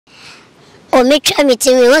Oh, me try me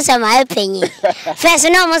to me once my opinion. First,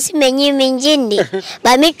 no, must mean you mean Jindy,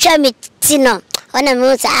 but me try me Tino. On a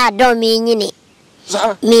moose, I don't mean it.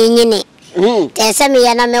 Mean it. There's some me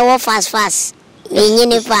and I'm fast.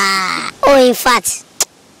 Mean it. Oh, in fact,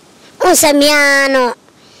 oh, Samiano.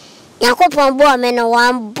 Yakopon bo me no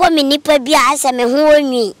wan bo me nipa bia ase me ho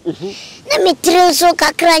onwi na me tiri so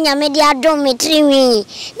kakra nya me dia dom me tiri wi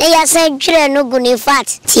na ya sa dwere no gu ni fat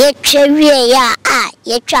tie twa wie ya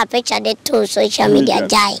ye twa picture de to social media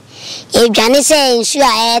jai e dwane se nsu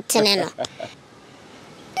a etene no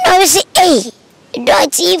no se do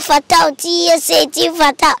ti fatal ti se ti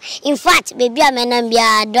fatal in fact baby amena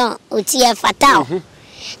bia don o ti e fatal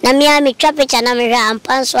na me twa picture na me hwa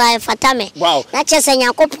ampanso a fatame na chese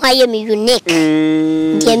Yakopon aye me unique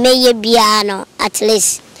de me ye bia no at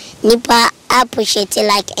least nipa appreciate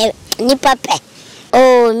like nipa pe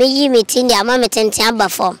oh me yi me tin dia ma me tenten aba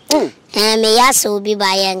form me ya so bi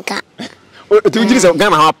ba ye nka to giri se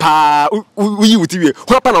Ghana ha pa uyi wuti wie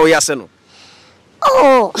ho pa na wo ya se no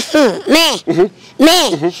oh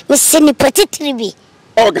me se ni petitri bi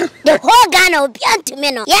the whole Ghana obi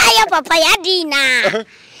antime no ya papa ya di na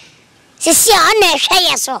sisi on e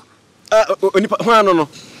hwe so onipa ho no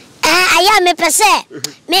aya me pese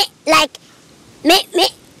me like me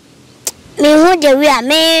who the we are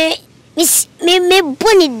me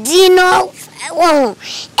boni dino wo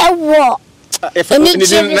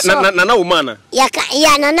nana wo mana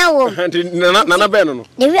ya nana wo nana be no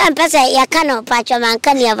the we am pese ya kana pacho man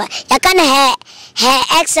kan ya ba ya kana her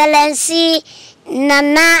excellency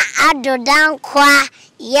Nana Addo dankwa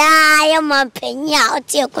ya mampenya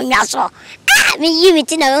otie kunwa so me yimi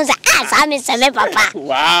tina we say sa me se me papa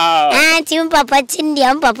wow ti papa tindi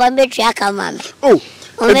papa betri aka mama oh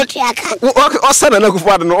o betri aka o sana na Akufo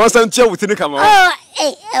Addo no o san tia wutini kama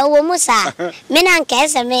oh wo musa me na nka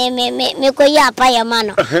se me ko ya pa ya ma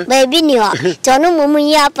no baby ni ho to no mumu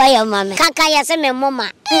ya pa ya mama kaka ya se me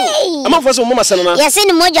mama amafo se mama se no na ya se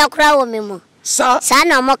ni moja kura wo me mu sa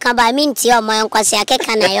na mo kan ba minti o mo nkwase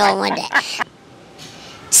akeka na yo mo de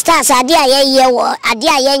stars ade aye wo ade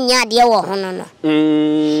aye nya ade wo hono no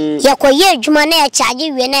ye ko ye adwuma na e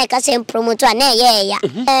charge wie na e ka se promoter na ye ya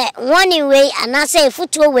one way ana say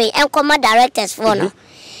futuo way enkoma directors for no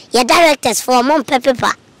ye directors for mo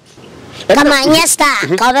pepepa kama nya star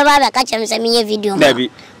ka be ba ka chem se me video ma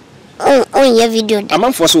ye video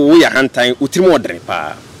amanfo so wo ya hantan utirimo odre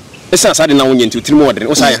pa esa sade na wonye nti utirimo odre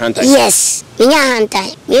o sa ya hantan yes nya hantan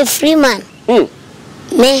me free man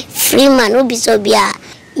me free man obi so bia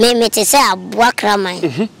me te say aboa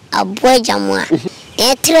kraman aboa jamwa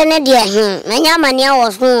etre ne de na nya mane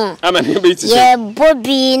awo so amane be ti ye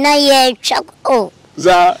bobi na ye twa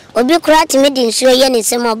za obi kurati me din so ye ni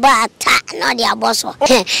semo ba ata na de aboso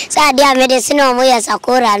sa de medicine o mo ya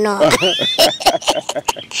Sakora no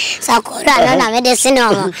Sakora na medicine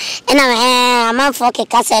o mo na am for ke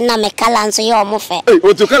kase na me kala nso ye o mo fe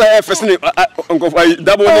o to kala efes ni onko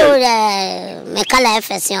double ne me kala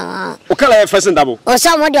efes o kala efes double o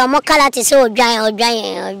so mo de o mo kala ti se odwan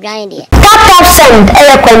de tap send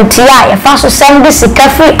kwantia ya fa so send sika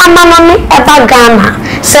free amamami eba Ghana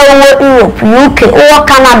se wo Europe UK or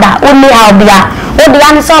Canada only how bia o de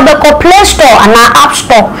an so be ko Play Store and App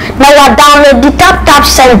Store na wa download the tap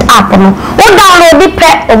send app no o download the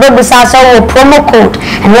pre o be bisa so wo promo code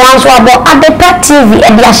and once we about Adepa TV e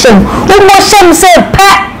dia shem o mo shem say pe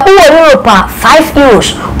o Europe €5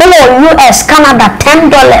 o US Canada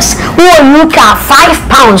 $10 o UK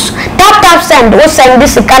 £5 tap send o send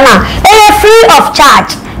this kana free of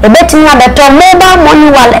charge a betting at the mobile money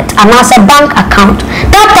wallet and as a bank account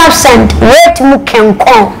tap send rate mu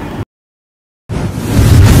kenko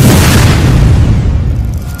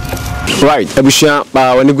right abushia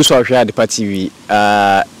ba woni guso ahwe Adepa TV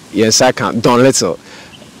yensa kan don little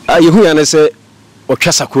yehu ya na se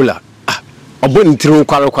otwa Sakora obon ntiro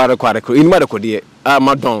kware inima de kodie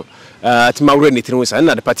madon tima wure ni tiro sa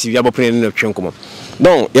na Adepa TV abopre ni twenkomo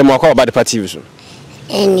don ye mo akwa Adepa TV so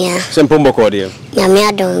enya sempombo kodie ya me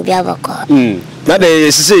adon bia bako na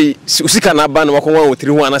de sisi usika na ba na wakwa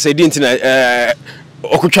wotiri hu ana se di ntina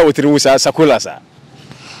okutwa wotiri hu sa Sakora sa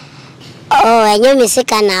oh enyo me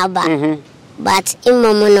sika na ba but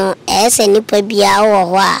imomo no ese nipa bia wo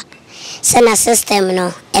ho a se na system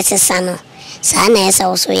no esesa no sa na esa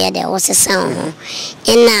wo so ye de wo sesa ho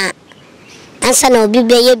ina ansa na obi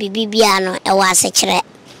be ye bibia no e wa se kire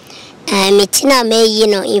metina me yi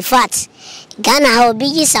no in fact Ghana ha obi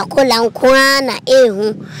yi Sakora nkwa na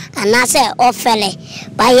ehu anase ofele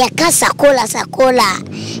ba ye ka Sakora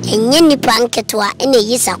enye nipa nketwa ene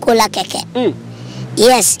yi Sakora keke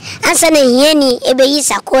yes ansa na hieni ebe yi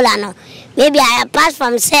Sakora no maybe I apart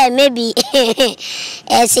from say maybe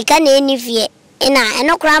sika na enifie na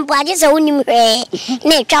eno krampo aje se wonim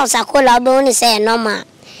na twa Sakora be woni say normal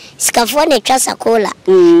skafo na twa Sakora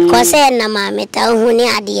ko say na ma meta hu ni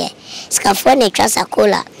ade skafo na twa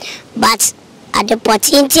Sakora but at the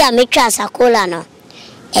opportunity I make twa Sakora no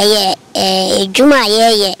juma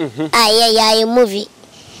ye movie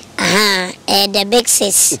the big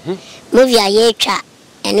sis movie aye twa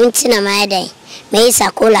enu ntina ma eden me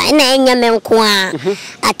Sakora na enya me nko a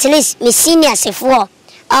at least me senior sefo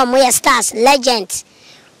moya stars legend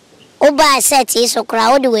oba set iso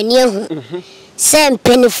kra odi wani ehu se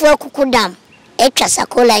mpenifu akukudam etwa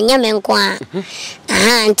Sakora enya me nko a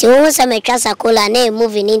nti wo se metwa Sakora na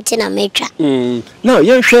movie ni ntina metwa now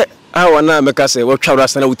yenhwe awa na meka se wo twa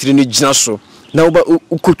rasa na wutiri ni gina so na oba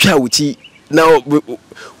ukotwa wuti na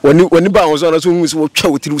wani ba won so hu se wo twa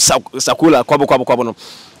wutiri Sakora kwabo no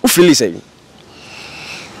u feel say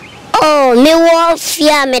oh me wo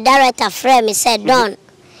fear me director friend me said don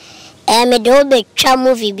me do be twa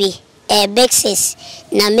movie bi big sis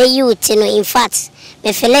na me youth no in fact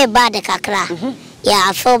me feel bad kakra yeah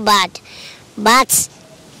I feel bad but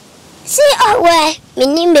see where me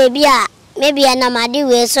nim baby maybe na madi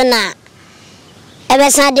we so na ebe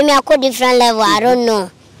san de me akọ different level I don't know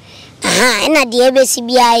na the ABC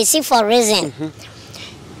BI see for reason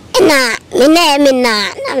na me na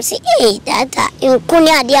I'm say data in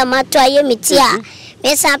kunya dia mato aye mitia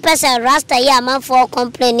me san person rasta ya man for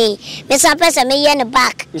complaining me san person me ye ne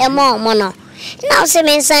back e mo no now say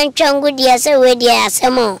me san twangu dia say we dia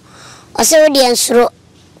asemo o say we dia nsuro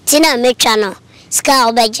tina me twa no ska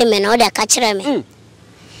obeje me na o da ka kire me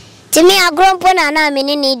timi agrompo na me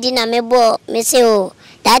ni di na me bo me say o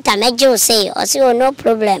data me je o say o say o no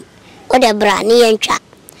problem o de bra ni ye ntwa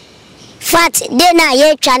fat de na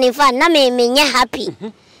ye twa ni fa na me nya happy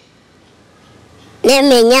ne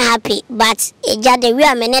me nya happy but eja de wi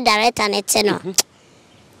amene director ne te no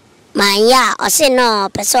man ya o say no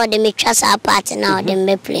person de me twa sa part na o de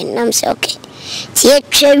me play na me say okay tie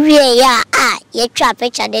twa wi ya ye twa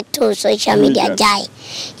picture de to social media jai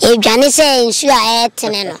e dwane say nsu a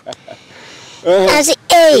etene no I say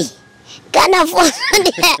Kana for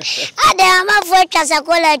ade ama for twa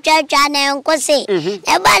Sakora twa na enko se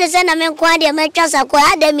e ba le se na me nko ade me twa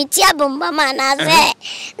Sakora ade miti abomba ma na se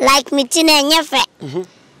like miti na enyefe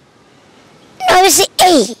no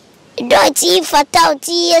say don't you fatal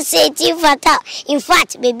ti say ti fatal in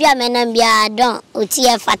fact baby amena bia don oti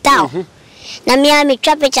e fatal na me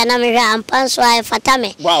twa picture na me hwa ampanso ai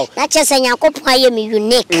fatame na chese Yakopon aye me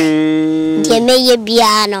unique de me ye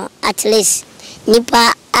bia no at least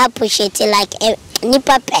nipa appreciate like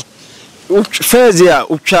nipa pe first year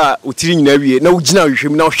utwa utiri nyina wie na ugina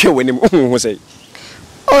hwehwem na hwe wanim ho say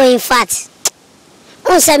oh in fact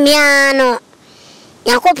usamiano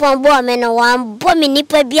Yakopon bo me no wan bo me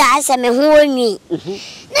nipa bia ase me ho onwi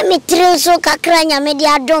na me tiri so kakra nya me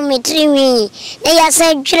dia dom me tiri wi na ya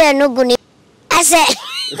se dwere no guni ase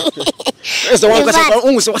ese wan kwasa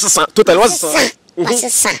ungu wasa total wasa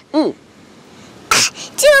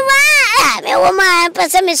Tuba me woma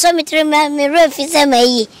pese me so me tiri me refi se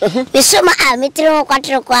mai me so ma me tiri ko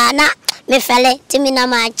kwatro kwa na me fele timi na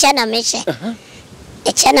ma cha na me she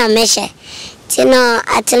na me she tino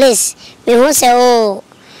at least me hu se o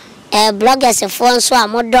bloggers for so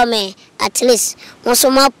amodo me at least mo so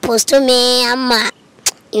ma post me ama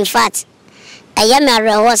in fact I am a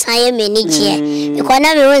rehearse I am ni je because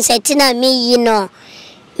na me hu se tina me yi no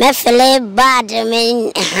me feel bad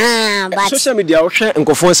me but social media hwe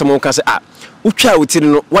nkofo nsem nka se utwa wutiri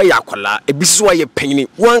no wa yakola ebisi wa ye panini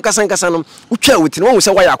wan kasa no utwa wutiri won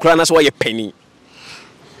se wa yakola na se wa ye panini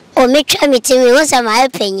o me twa mitimi won se ma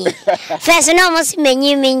panini first no mo se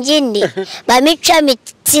menyi minjindi ba me twa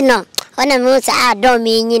miti no ona me se do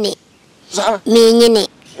me nyini me nyini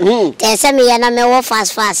te se me ya na me wo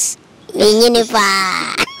fast me nyini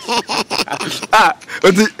pa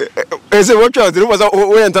ese what you do was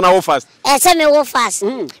we enter now fast ese me wo fast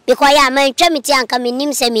because ya man twa miti anka me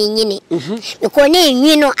nim se me nyini because na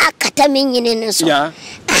enwi no akata me nyini no so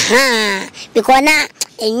because na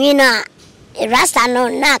enwi no rasta no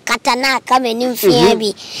na akata na aka me nim fia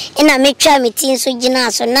bi ina me twa miti so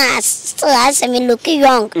gina so na still ase me look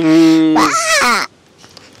young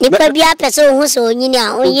nipa bia pese hu so onyini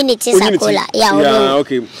a onyini ti Sakora ya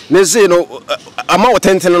okay ne say no ama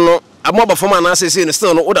wotenten no ama ba form na say no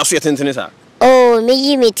still no oda so yetenten sa oh me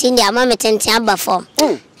yi miti ndi ama me tenten aba form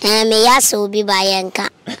me ya so bi ba yenka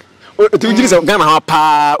tu jiri so Ghana ha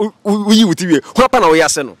pa uyi wuti wie ho pa na wo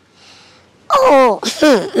yase no oh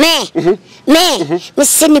me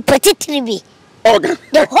se ni petitri bi Organ.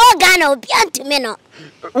 The whole Ghana will be to me no.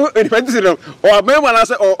 Or me when I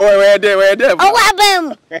say where there. Oh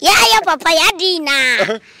wabem. Ya papa ya di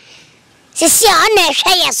na. Sisi on na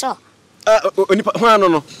hwe so.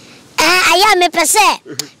 No. Aya me pese.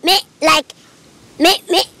 Me like me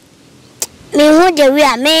who the we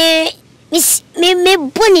are me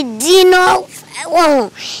boni dino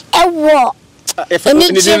wo ewo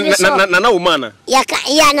Nana woman. Ya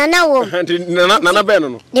nana wo. Nana beno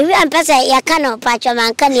no. The we am pese ya kana pacho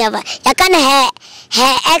man kan ya ba. Ya kana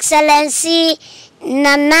her excellency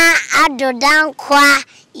Nana Addo Dankwa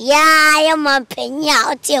ya man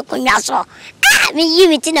penya oti akonya so. Me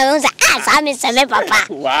yi ti na won sa sa me se me papa.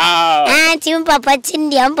 Wow. Ti papa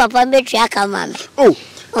tindi am papa betri aka mama. Oh.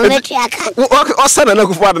 O betri aka. O sa na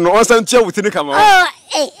Akufo Addo no, o sa ntia wuti ni kama.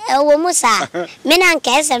 Oh, wo musa. Me na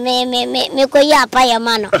nka se me ko yi apa ya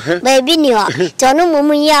ma no. Ba bi ni ho. To no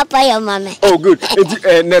mumu yi apa ya ma me. Oh good.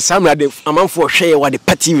 Na samra de amanfo hwe wa de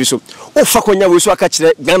party wi so. O fa konya we so aka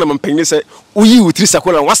kire Ghana mampanyi se uyi wutri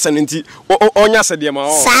Sakora wasa nti onya asede ma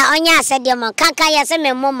o. Sa onya asede ma kaka ya se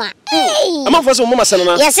me moma. Amanfo se moma sana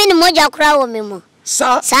na. Ya se ni moja kura wo me mu.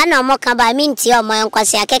 Sa na mo ka ba mi nti o mo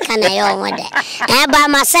enkwase akeka na yo wo de. Ba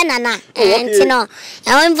ma se na na. Nti no.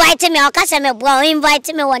 O invite me o ka se me bua o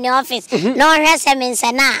invite me won the office. No hwe se me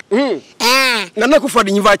nsana. Nana Akufo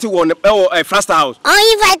Addo invite won Flaster House. O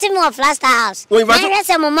invite me o Flaster House. No hwe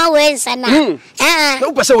se mama we nsana.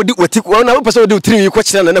 No pese odi wati na pese odi utri ko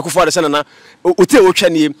kire Nana Akufo Addo sana na ote o twa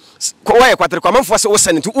ne ko wa kwatre ko amanfo se wo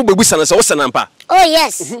sane nti wo bebu sana se wo sana mpa. Oh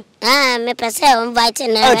yes. Me pese o invite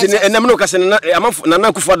na. Enam no ka se na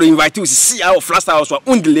Nana Akufo Addo invite you see our Flaster House wa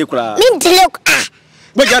undele kura. Me ndele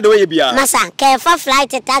Boja do we bia. Masa ke fa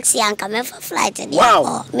flight taxi anka me fa flight dia.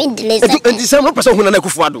 Wow. Me ndele se. Enti sam no pese hu Nana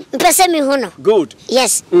Akufo Addo. Pese me hu no. Good.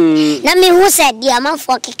 Yes. Na me hu se dia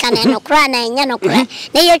manfo keka na no kura na nya no kura.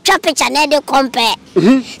 Na ye twa picture na de compare.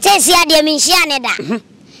 Say si ade me nhia ne da.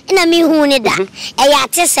 Na me hu ne da. E ya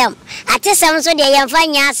atesem so de ye mfa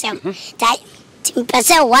nya asem. Tai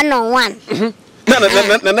pese one on one.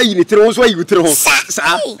 Na yini tire wo so ayi tire ho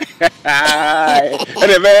sa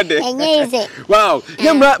ene bede wow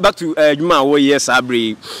yamra back to juma wo yes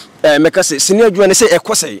abri meka se senior adwuma ne se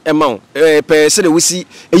ekose ema wo pe se de wosi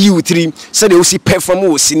ayi wutiri se de wosi perform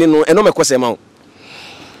wo sini no eno mekose ema wo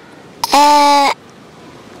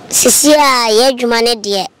sisia ye adwuma ne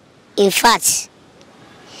de in fact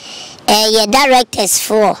ye directors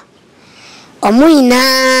for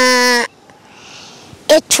omuina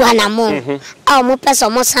etwana mo mo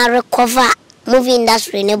person mo san recover movie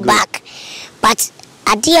industry ne back but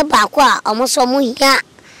adie ba kwa omo so mo hia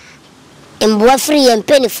emboa free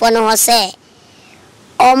empeni fo no ho se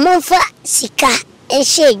omo fa sika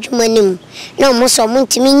ehye adwuma nim na omo so mo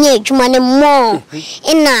ntimi nya adwuma ne mo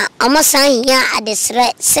ina omo san hia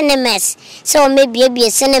adesre cinemas so me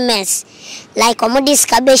bie cinemas like omo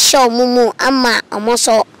diska be show mumu ama omo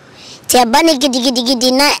so te bani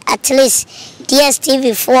gidi na at least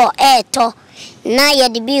DSTV4 to na ye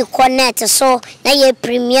de bi connect so na ye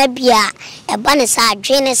premier bia e ba ne sa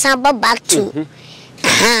adwene sa ba back to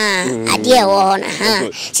adie wo na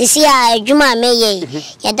sisi a adwuma me ye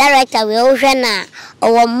director we o hwe na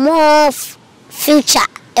o more future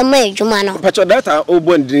e ma adwuma no pacho data o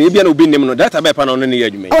bond e bia na obi nim no data be pa na no ne ye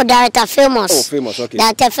adwuma oh director famous okay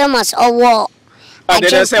director famous o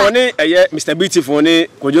they say oni Mr. Beautiful oni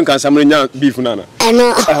Kojo Nkansamre nya beef nana.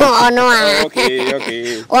 No.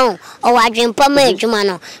 Okay. Oh, wadwempa ma adwuma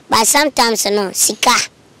no. But sometimes no sika.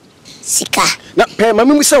 Na pe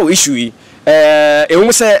mama mu say issue yi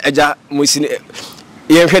ehun say eja mo sini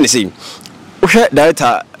ye hwe ne sei. Ohwe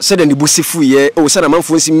director said the busifu ye o say na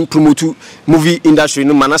manfo nsi promote movie industry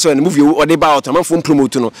no mana so na movie o dey ba out manfo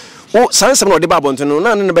promote no. O sansem na o dey ba bonto no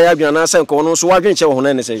na ne ba ya adwena na say ko no so wadwen che wo ho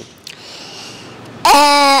na ne sei.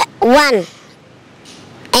 One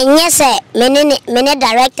and yes mene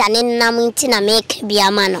director ne namunti na make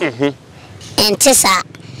biama no entesa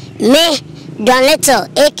me Don Little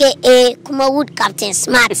aka Kumawood Captain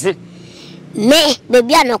Smart me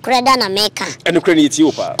baby anokreda na meka enokre ne yeti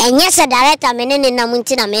opa and yes director mene ne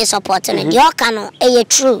namunti na me support no de oka no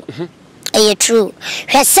true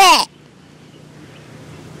hwese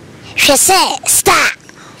star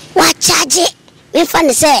what charge me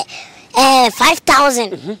fan say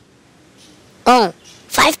 5,000 oh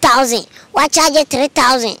 5,000 what charge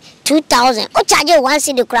 3,000 2,000 what charge 1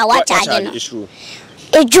 cedi kura what charge no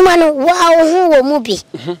ejuma no wow hu wo mu bi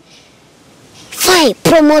fine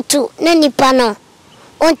promote na nipa no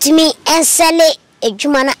ontimi ensele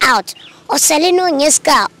ejuma no out o sele no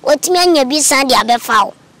nyeska otimi anya bi san dia be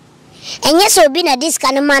fawo enye so bi na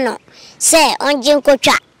diska no ma no se onje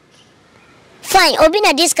nkotwa fine obi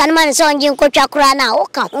na this can man so onje nkotwa kura na o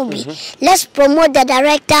ka ho bi let's promote the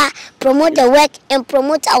director, promote the work and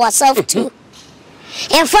promote ourselves too.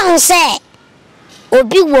 And fa say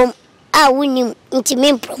obi wom a wunim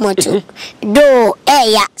intime promote do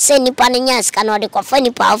ya say nipa no nya ska na o de kofa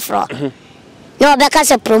nipa afro no obeka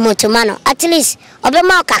say promote man at least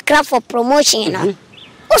obema kakra for promotion no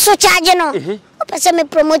so charge no o pese me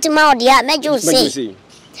promote ma o dia mejo say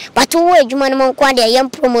but wo adwuma no mon kwa de yem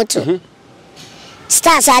promote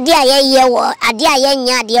stars ade aye wo ade aye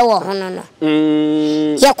nya ade wo hono no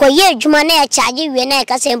ye koye adwuma na e charge wie na e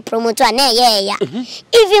ka say promote na ye ya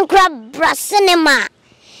even crab bra cinema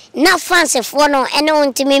na fancy for no ene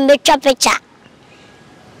wontimi metwa picture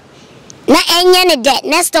na enye ne de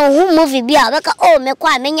next on who movie bia beka oh me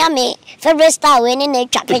kwa menya me favorite star we ne na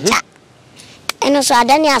twa picture eno so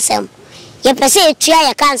adani asem ye pese etua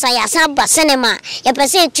ye ka ansa ya san ba cinema ye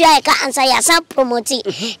pese etua ye ka ansa ya san promote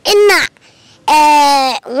ina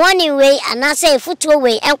one way and I say footwear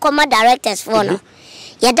way and come directors for no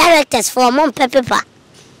ye directors for mom paper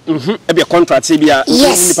e be contract e bia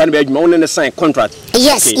nipa no be adwuma won ne sign contract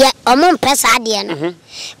yes yeah mom pesa ade no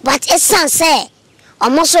but it sounds say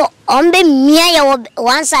almost on be mia ye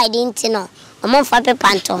one side into no mom fa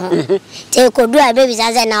paper nto ho te ko do a baby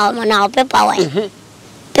say na paper way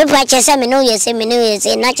paper chese me no yese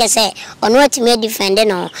na chese ono atime defend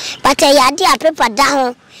no but ya ade a paper da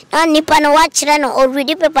ho na nipa no wa kire no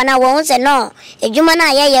already paper na won say no ejuma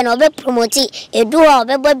na ye no be promote edu ho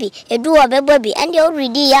be baby and you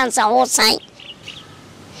already answer all sign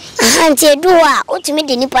anti edu ho otime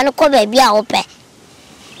de nipa no ko ba bia wo pe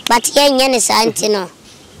but ye nya ne santi no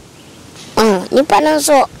nipa no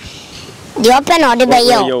so the open or the be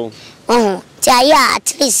yo ti aya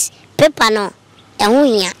at least paper no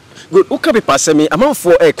good okay be pass me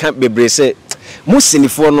amanfo e kan bebre say mo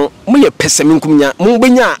sinifo no mo ye pesame nkumnya mo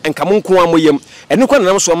benya enka mo nko amoyem ene kwa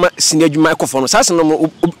nam so ma sini adwuma ekofo no sase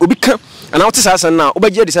no obi kan ana wote sase na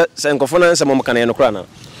obaje de sase nkofo na nsem mo kan ye no kra na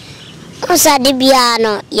o sa de bia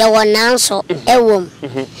no ye wona nso ewom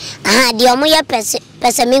de omo ye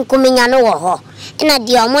pesame nkumnya no wo ho ina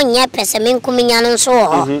de omo nye pesame nkumnya no nso wo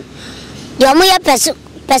ho de omo ye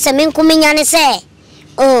pesame nkumnya ne say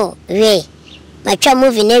oh we matwa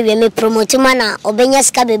movie na we me promote mana obenya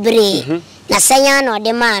ska bebre na sanya no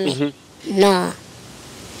de maame no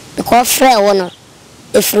because frɛ wo no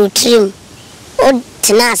e fruit trim o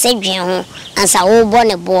tina se dwen ho ansa wo bo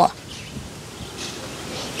ne bo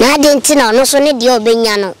na de ntina no so ne de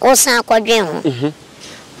obenya no o san akɔdwen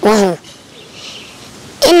ho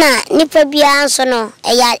ina nipa bia nso no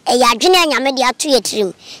eya adwene anyame de ato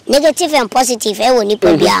yetrim negative and positive e wo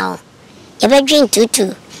nipa bia ho ye be dwen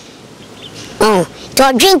tutu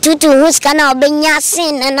to drink tutu who's kana obenya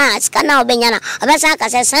sin na skana obenya na obesa ka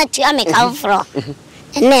se san tu ameka fro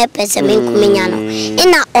na pese me nkumenya no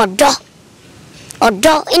ina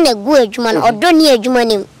odo ina gu adwuma no odo ni adwuma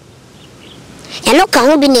nim eno ka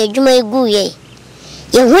ho bi na adwuma egu ye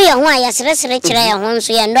hu ye ho aya sere kire ye ho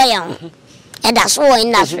nso ye ndo ye ho e da so wo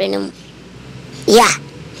industry nim yeah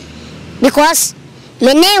because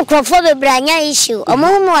my name Akufo Addo issue.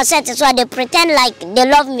 Omo set so they pretend like they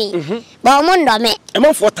love me. But omo ndo me.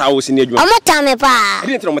 Emo 4000 ni adwuma. Omo ta me pa.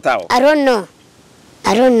 I don't know.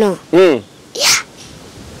 Yeah.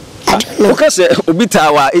 I don't know. Because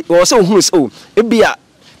obitawa o so hu so ebia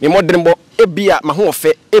me modern bo ebia ma ho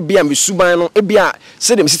ofe ebia me suban no ebia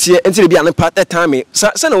se dem sitie enti ebia ne part time se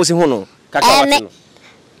na wo si hu no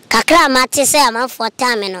kakra mate se am for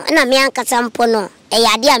time no na me ankasa mpo no e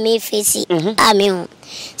yade a me face me hu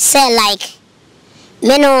say like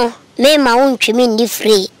me no me ma untwe me ndi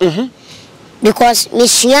free because me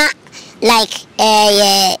sua like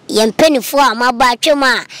yempenifo amaba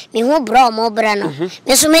twema me hu bra o mo bra no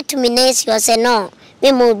me so metumi na si o say no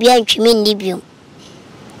me mo bia ntwe me ndi bio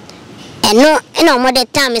eno mo de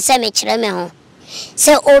time say me kire me ho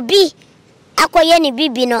say obi akoye ni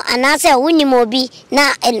bibi no anase wuni mo bi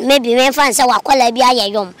na maybe me fan say wakola bi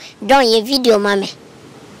ayeyom don ye video mame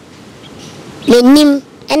lenim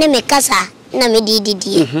ene me kasa na me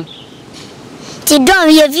didi ti don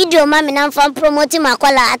ye video mame na fan promote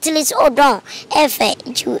makola at least o don efe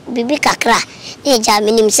bibi kakra e ja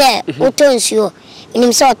menim say otonsuo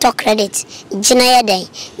menim say auto credit jina ye den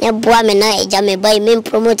na boa me na e ja me buy me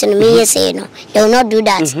promote no me say no they will not do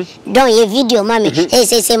that don ye video mame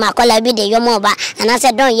say makola bi de yomo ba and I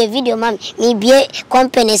said don ye video mame me bie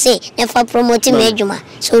company say na fa promote me adwuma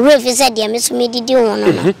so ref said dey me so me didi won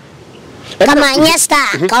no kama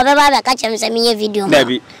nyesta ka beba be ka chem say me ye video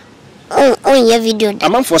mame ye video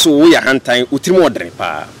amanfo so wo ya hantan utirimo odre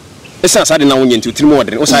pa esa sa de na wonye nti utirimo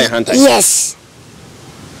odre o sa ya hantan yes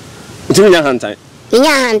utirimo ya hantan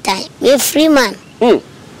hantai. Me free man.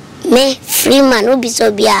 Me free man obi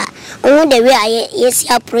so bia. On the way I yes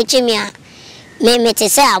approach me me te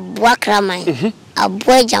say aboa kraman.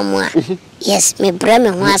 Aboa jamwa. Yes, me breme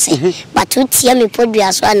ho ase. But utia me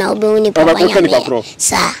podua so na obi woni papa ya.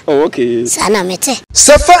 Sa. Oh, okay. Sa na mete.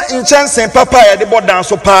 Sefa inchansen papa ya de bodan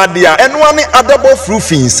so pa dia. Eno ani adabo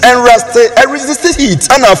roofings and rust resist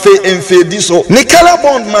heat and afe enfedi so. Ni color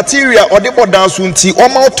bond material or de bodan so nti o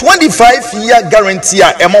ma 25-year guarantee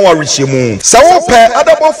a ema wa richemu. Sa wo pe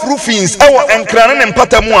adabo roofings e wo enkrane ne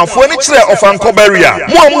mpatamu afo ani kire of ankoberia.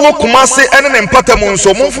 Mo amu Kumase ene ne mpatamu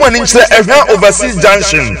nso momfo ani kire ehwa overseas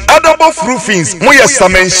junction. Adabo roofings moye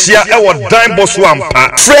samenhia e wo dan boso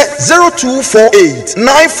ampa. Fre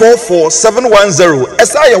 0248944710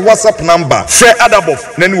 esa ye WhatsApp number. Fre Adabo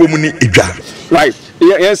na ni wo mu ni edwa. Right.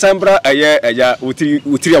 Yes, Sambra aya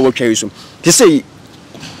utiri awotwa yusum. Ti say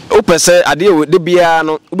opese ade de bia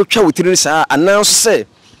no obetwa utiri sa announce say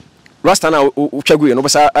Rasta na utwagu ye no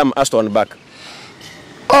besa asto on the back.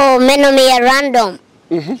 Oh, me no me random.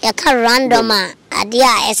 Ya ka random ade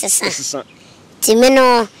a esesa. Ti me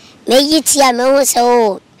no me yitia me ho se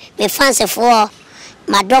o me fansefo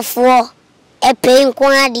madofo epe nko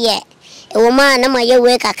ade e wo ma na maye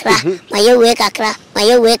we kakra maye we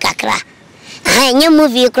kakra nye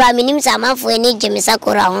movie kra minim samafo eni jemi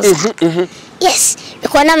Sakora honsa yes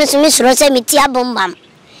because na me so me suro se me ti abombam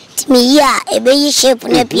ti me yi a ebe yi shape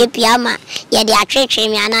na pie ama ye de atwetwe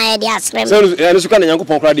me ana ye de asrem so ene so kan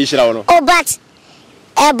Nyankopon kra de hira wo no oh but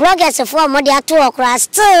bloggers for mo de ato okra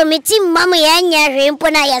still me ti mama ye nya hwe mpo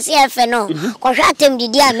na ye se efe no ko hwa atem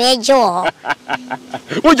didi a me eje wo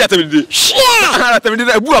wo ja atem didi yeah atem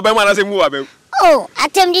didi ebu abem ana se mu abem oh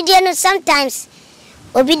atem didi no sometimes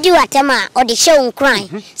obi do atema or the show cry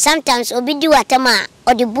sometimes obi do atema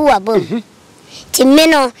or the boo abom ti me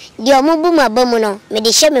no de omubu mabom no me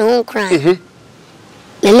de hye me ho cry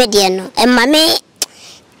me de no emma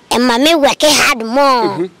me work hard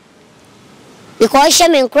more because hye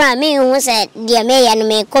me cry me hu say de me ya no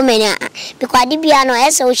me komenya because de bia no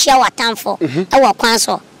ese o hye watamfo e wo kwan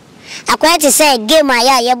so akwa ti say game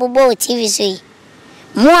aya ye bobo TV so yi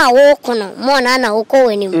mo a wo kono mo na wo ko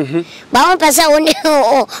wanim ba won pese woni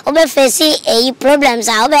o be face problems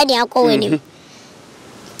a o be dia ko wanim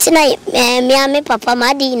tina me papa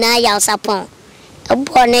ma di na ya sapon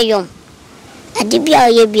ebo ne yom adi bia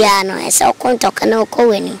ye bia no ese o konto kana ko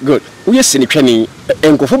wanim good we yes ni twani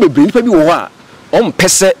enkofo bebre nipa bi wo ho a on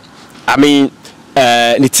pese I mean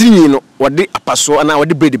ni tirinyi no wode apaso ana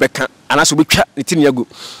wode bread beka ana so betwa ni tirinyi agu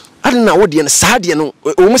adena wo de no saade no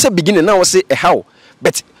o mo se beginning na wo se how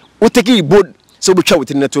but what take it board so we try with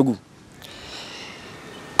the togu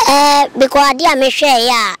because dia me hwe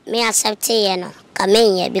ya me accept ye no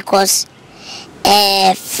kamenye because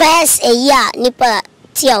first a year nipa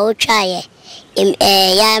tia o twa ye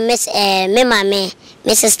ya miss me mama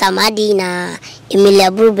me sister Madina Emilia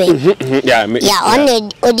Brube yeah on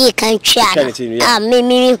odi kan twa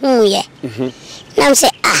me hu ye na say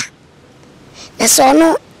na so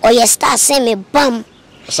no o ye start say me bam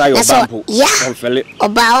Sayo bampo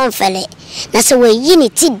on fele na so we yini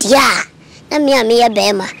ti dia na me ye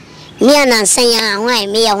be ma me na nsanya hwan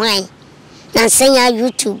me ye hwan na nsanya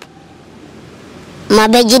YouTube ma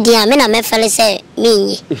beji dia me na me fele se me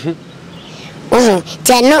yi no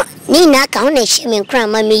ni na ka ho na hye me kra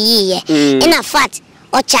ma me yi ye in a fact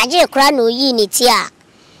o charge kra na o yi ni ti a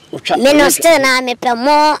me no still na me pe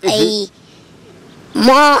more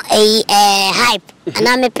hype and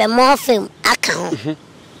I me pe more film aka ho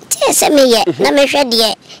say me ye na me hwe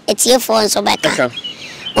de etie for so beka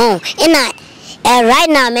ina right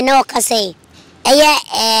now me no ka say the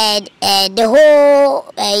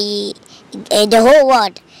whole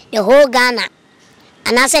world, the whole Ghana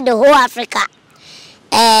and I said the whole Africa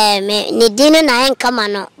ni dino na en kama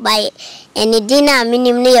no by ni dina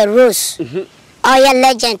minim ne rose oh ya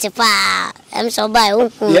legend pa am so by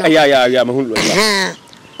yeah mahulu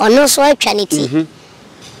ono so atwaniti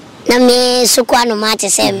na me sukwa no mate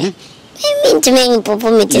se me ntime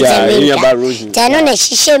popo me tete me tano na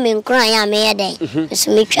hihye me nkran ya me yeden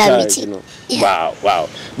so me twa meti wow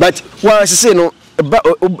but what I say no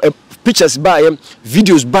pictures by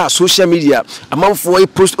videos by social media amanfo e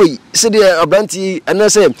post say the abranti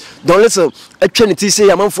and say don't let atwaniti say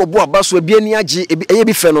amanfo bo abaso bia ni age eye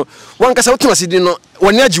bi fe no wan kasa wotuna sidi no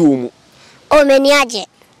woni age wo mu o me ni age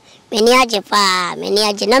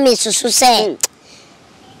na me susu say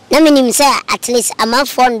na minim say at least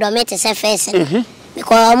amanfo ndo me te say face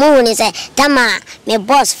because omo ni say tama me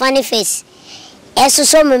boss funny face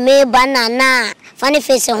esuso me banana funny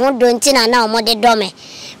face ho donti na omo de do me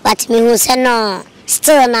but me who say no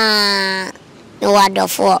still na no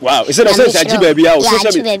wadofo. Wow, is it a sense aji baby out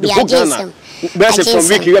social media? Best from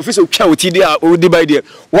week you official twa oti dia odi by dia.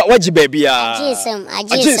 What ji baby a?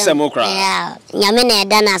 Ajisem okra. Yeah, nyame na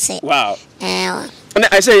eda na se. Wow. And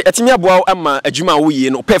I say etimi aboa ama adwuma wo yi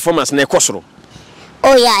no performance na ekosoro.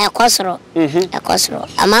 Oh yeah, ekosoro. Ekosoro.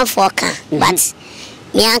 Amanfo ka, but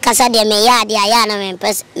me ankasa de me ya de aya na me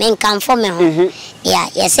pes me nkamfo me ho. Yeah,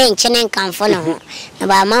 ye say nchene nkamfo no ho. Na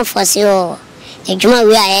ba amanfo se o adwuma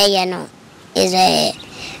we ayeye no is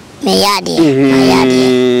me ya de.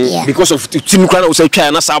 Yeah. Because of tinu kra na say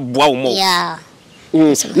twa na sa aboa wo mo. Yeah.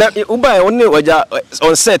 Na uba only waja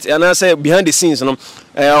on set and I say behind the scenes no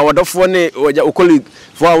wadofo ne waja okoli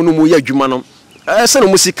fo a no mu ya adwuma no se no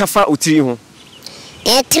musika fa otiri ho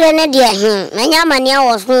tire ne de na nya amane a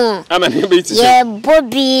wo ho amane be ti ye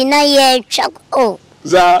bobi na ye twa o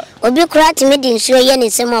za obi kura ti me di nsuo ye ne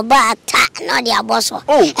se mo ba ata na de aboso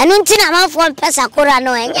enu nti na manfo pesa kora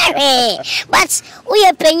no enye but wo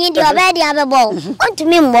ye panyi de oba de abebo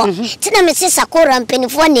ontumi mbo ti na me se Sakora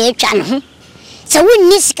mpenifo na etwa no so we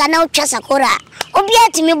need sika na utwa Sakora obi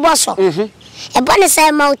atimi boso e bone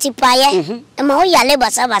say multiply e ma ho yale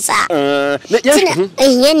basa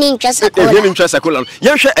ye ni ntwa Sakora ye ni ntwa Sakora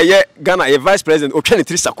ye hwe eye Ghana ye vice president otwa ne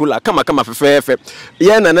 3 Sakora kama fefefe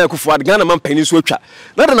ye na Akufo Addo Ghana man panin so otwa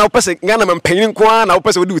na wo pese Ghana man panin ko na wo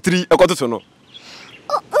pese wo di 3 ekototo no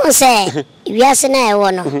say wiase na e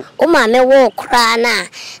wo no o ma me wo kra na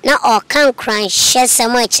o kan kran hye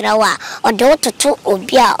sem a kira wa o de ototo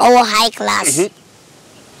obi a o high class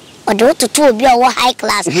odo tutu obi owo high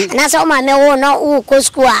class na so ma me wo no wo ko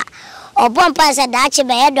school a obon pa se da che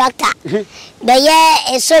be ye doctor be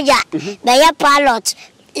ye soldier be ye pilot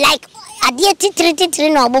like adie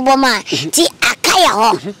titri no obobo ma ti akaya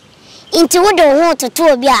ho inti wo do ho tutu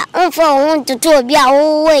obi a onfo ho tutu obi a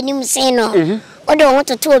wo enim se no odo ho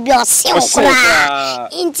tutu obi o se okra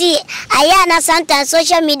inti aya na santa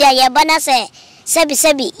social media ye bana se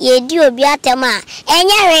sebi ye di obi atema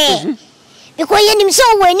enye because you nim so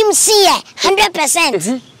we nim see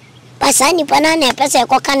 100%. But sani pana na pesa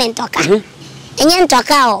ko kan ntoka. Enye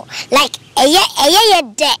ntoka o like eye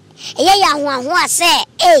de. Eye ya ho ase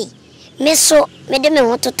me so me de me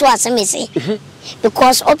hototo ase me say.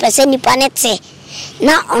 Because o pesa ni panete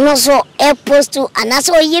na ono so e post to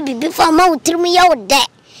anaso ye bibi fa ma utrim ye o de.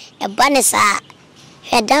 E banesa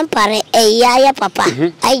he dampare ya papa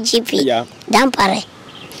IGP dampare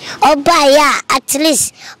Oba ya at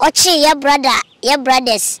least ochi your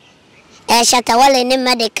brothers shatawale ne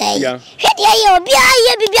medical hwede ya obi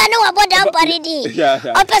aye bibia na waboda mpare di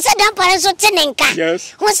o pese dan pare so tenenka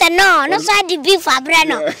who say no so adi beef abre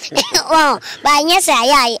no oh ba nyese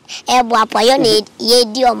aya ebo apoyo ne ye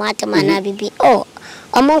di o matema na bibi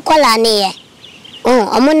omo nkola ne ye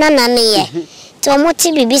omo nana ne ye to mo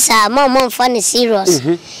ti bibi sa mo mfa ne serious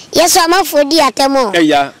yes am for di atemo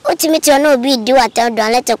ultimate no be do atem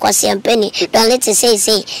don let kwase ampani don let say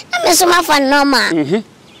na me so ma fa normal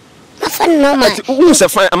who say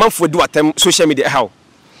fine am for do atem social media how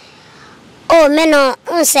me no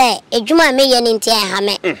say ejuma me ye ni ntia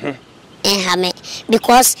ha me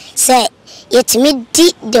because say it me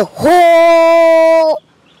di the whole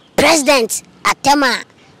president atema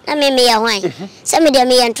na me ya hwan se me de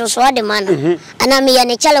me ya nto so de man ana me ya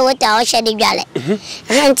ne chale wota o hye de dwale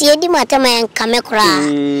anti edi matama ya nkame kura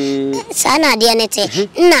sana de ne te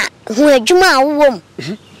na hu adwuma awom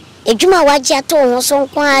adwuma waji ato ho so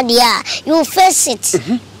nko ade a you face it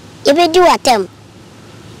e be di watem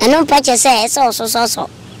anon pa che se so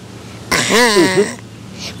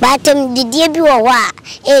batem didie bi wo wa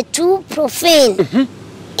too profane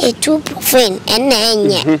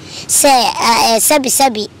enenye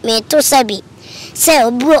sabi me to sabi say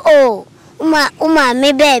bro uma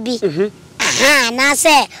me baby na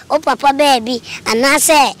say o papa baby and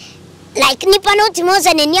say like nipa no timo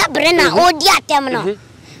say ne abre na o di atem no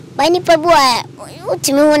ba nipa bu o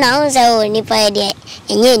timo na on say o nipa de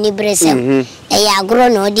enye ni bresem ya agro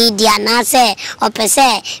no di na say o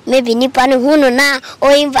pese maybe nipa no hunu na o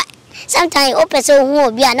invite sometimes o pese hu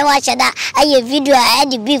obi na wa cheda aye video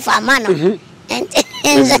the beef amano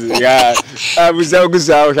yeah abuza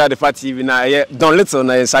hwa de TV na ye don little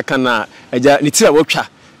na saka na eja ni tira wotwa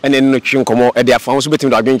ene no twi nkomo e de afa ho so betim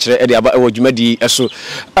do adwenkyere e de aba e wodwumadi eso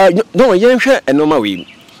no ye hwe enoma we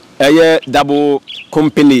ye double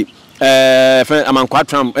company friend amankwa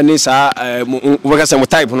tram ene sa wo se mo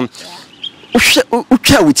type no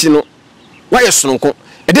utwa wuti no wa ye sononko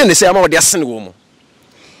e de ne se ama wo de asene wo mo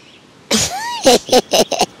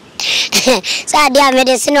sa dia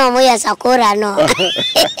medicine o mo ya Sakora no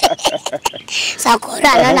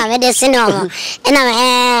Sakora na me de sino. E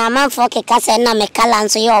na amanfo ke kasa na me kala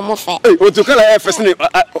nso ye omo fe. O to kala FS ni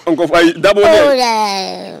onko double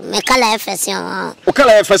ne. Me kala FS yo. O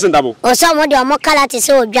kala FS double. O so mo de omo kala ti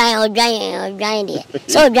so odwan de.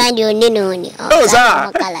 So odwan de oni no ni. O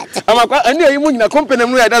sa. Amakwa ani ayi mu nyina company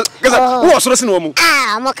mu ya da kasa wo soro se no mu.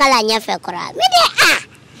 Omo kala nya fe kora. Me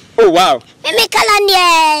de Oh wow. Me kala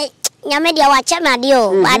ne nyame dia wa chama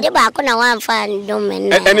dio ba de ba ko na wa mfa ndom me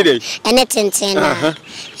any day ene tenten na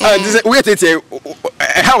wait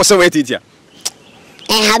how so wait it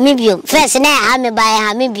ha me bio first na ha me ba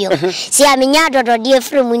ha me bio si a me nya dodo de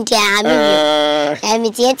free mu ntia ha me bio me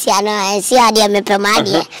tietia no si a de me pema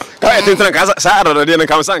de ka tenten ka sa dodo de na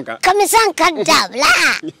ka sanka dabla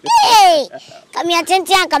kam ya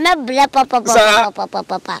tenten ka me ble papa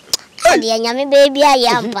de nyame baby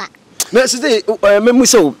ayampa na say me mu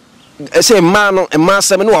so say man no ma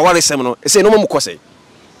sem no waware sem no say no mo kose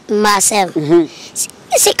ma sem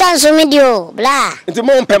sika so me dio bla nti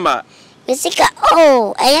mo mpema sika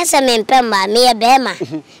ayesa me mpema me ye bema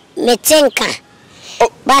me tinka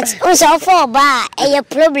but unso for ba e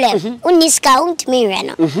problem uniska untimi hwe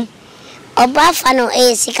no oba fa no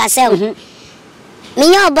sika sem me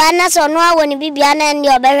nya oba na so no awoni bibia na ndi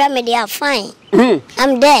obehwe me dia fine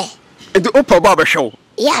I'm there nti opa oba behwe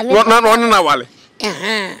yeah me no na wale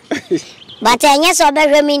but anya so be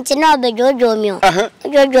hwemi na obejojo mi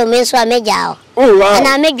ojojo mi so ameja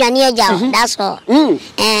na amedwane aja that's all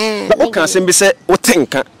o kan sem be say o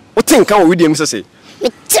tinka o widium say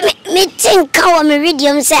me tinka o me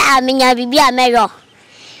widium say amenya bibia meyo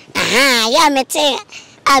ya me tin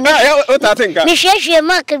o ta tinka me hwehwe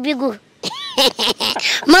mark bigu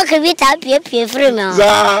mark bi ta pie free me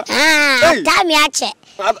ta mi ache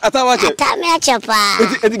atawache atame achepa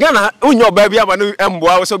edigana unyo ba bia ba no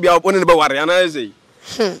emboa so bia oni ne be ware ana eze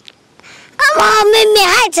me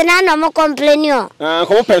height na no mo complain yo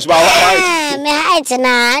ko pes ba me height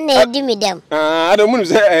na edi mi dem ado munu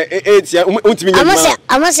se etia untimi nyama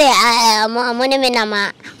amose amone me na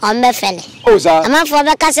ma on be fele o za amafo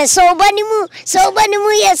be ka se so bani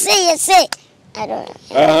mu yese I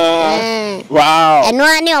don't. Wow. And no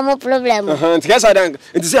any more problem. Tika dan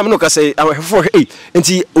nti say am no ka say for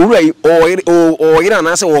nti owura o ira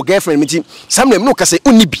na say o girlfriend miti sam na no ka say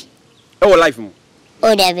onni bi e wo life mu.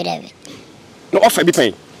 Oh David. No offer bi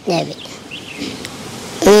pen. David.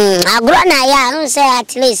 Agro na ya no say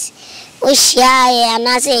at least o shia ya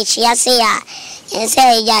na say shia say ya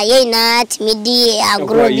say ya ye na timidi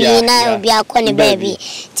agro bi na obi akone baby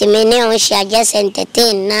timene o shia just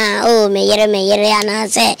entertain na me yere na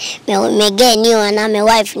say me get new na me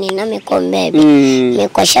wife ni na me come baby me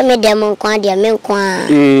ko sha me dem nko dia me nko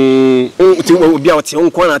ti obi a o ti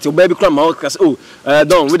nko na ti o baby kra ma o ka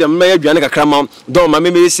don we dem me aduane kakra ma don ma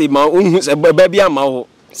me say ma baby ama ho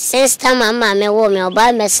sister mama me wo me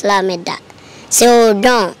oba me slam da so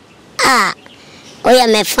don oya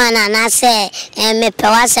me fan na say me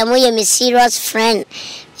pewase mo ye me serious friend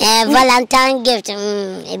Valentine gift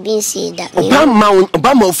e bin see that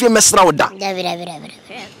Obama ofie mesra wo da David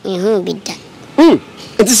bi da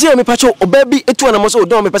nti see me pacho obabi etu na mo so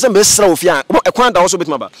don me pese me sra ofie a e kwan da wo so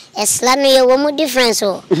betima ba esla no ye wo mu difference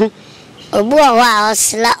obu wa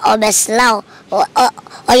osla obesla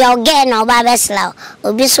o yo ge na oba besla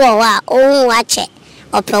obi so wa ohun wa che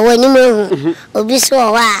opewo ni mo obi so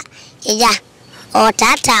wa eja o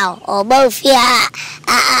tata o ba ofie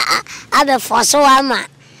abe foso ama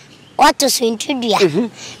what to intudua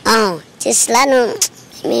tisla no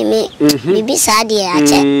me bibi sa de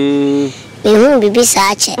ache me hu bibi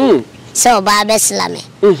sa ache so ba besla me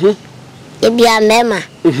ebia mema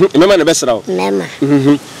na besra o mema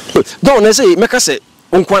don na say meka say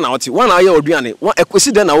onkwa na oti one aye oduane one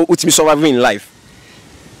ekwesi den na otimi survive in life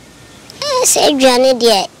say aduane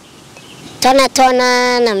de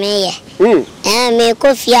tona na meye me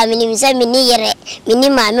kofia minim se mini yere mini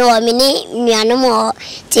mame o mini nuanom o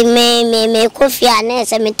ti me kofia na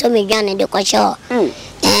se me to me dwane de kwacho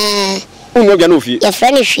uno bia no fie ye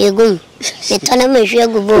friend hwegum me tona me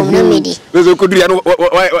hwegu bo no me di so koduri no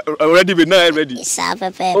already be now ready sa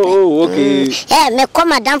pepe oh okay me ko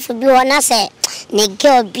madam fo bi ho na se ne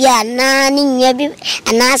girl bia na ni nya bi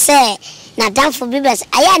na se na dan fo bi bes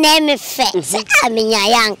aya na me fe se amenya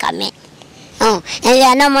ya anka me and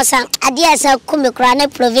ya na mo san adia sa kumi kra na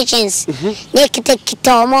provisions ne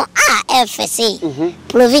kita mo FSC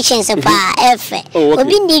provisions pa F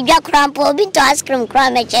obi ndi dwa kra mpo obi to ice cream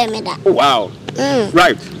kra me che me da wow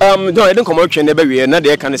right don't I don't come out na be we na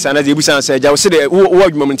de kan say na ze busan say ja wo se de wo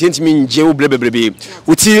adwuma ntentimi nje wo blebebrebe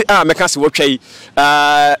uti meka se wo twai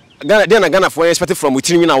Ghana for expect from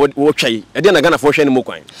within na wo twai e de na Ghana for hwe ne mo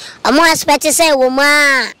kwan amo expect say wo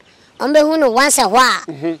ma on be who once a while.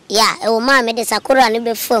 Yeah, oh ma me de Sakora no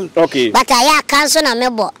be fam. Okay. But I cancel na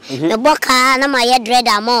mebo. Me boka na my dread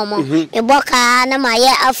amomo. Me boka na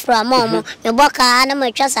my afro amomo. Me boka na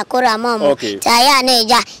my Sakora amomo. Taya na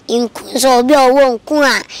eja inkunso obi owo nku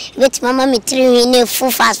a wait mama me tiri ne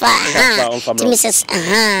full fast to Mrs.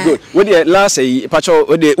 Good. What the last say pacho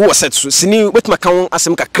what the who set sini wait ma kan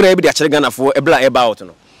asem kakra bi de akere Ghana for e bla e ba out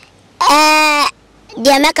no.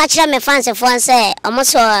 Dear me catch me fancy for say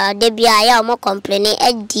almost de bia ya omo complain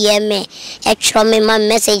DM me extra me my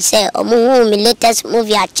message say omo me latest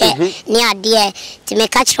movie a check ni ade ti me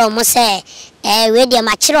catch omo say we de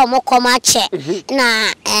ma kire omo koma che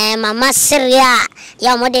na mama Syria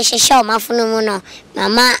ya omo de hwehwe omo afunu mu no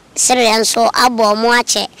mama Syria nso abo omo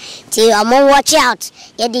ache ti omo watch out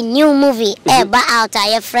ya the new movie ba out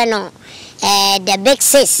a friend no the big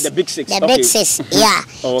sis. The big six. Big sis. Yeah.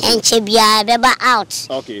 And Chibia Beba out.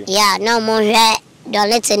 Okay. Yeah, no more don't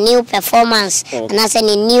let a new performance and that's a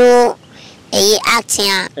new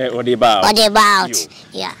acting. What about?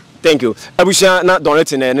 Yeah. Thank you. Abusha na don't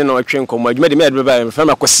let in no train come. You made me from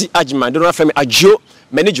Akwasi Ajima. Don't from Ajo.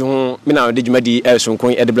 Manage ho me na de djumadi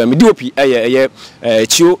sonkon e de bla me di opi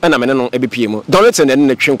chio na me no ebpm don't let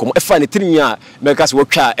na twen komo e fa ne tirinwi a me ka se wo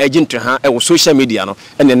twa agent ha e wo social media no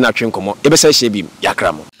e na twen komo e be sa hye bi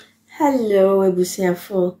yakra mo. Hello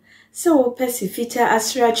ebusiafo so pesifita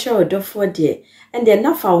asra cha odofo de and then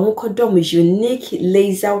na fa ho kodom unique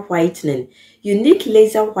laser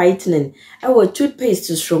whitening our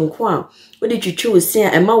toothpaste stronko a odi twitwe osin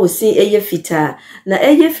a ema osin eye fita na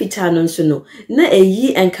eye fita no nso no na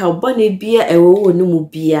eyi enka bone bia ewo no mu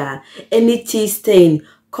bia any tea stain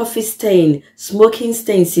coffee stain smoking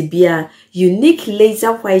stain sibia unique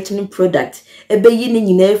laser whitening product ebeyi ni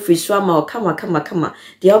nyina free so ama kama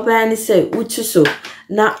de obani say utu so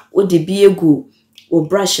na odi bi egu o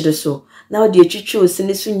brush do so na odi twitwe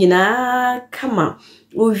osin so nyina kama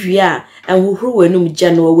Uvia and who wenum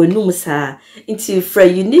Jano wenum sa into for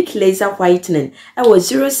unique laser whitening. I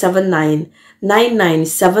was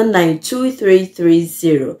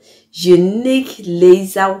 07999792330. Unique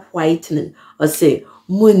laser whitening or say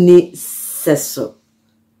Muni Seso.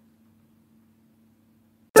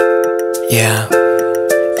 Yeah,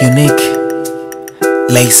 unique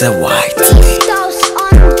laser whitening.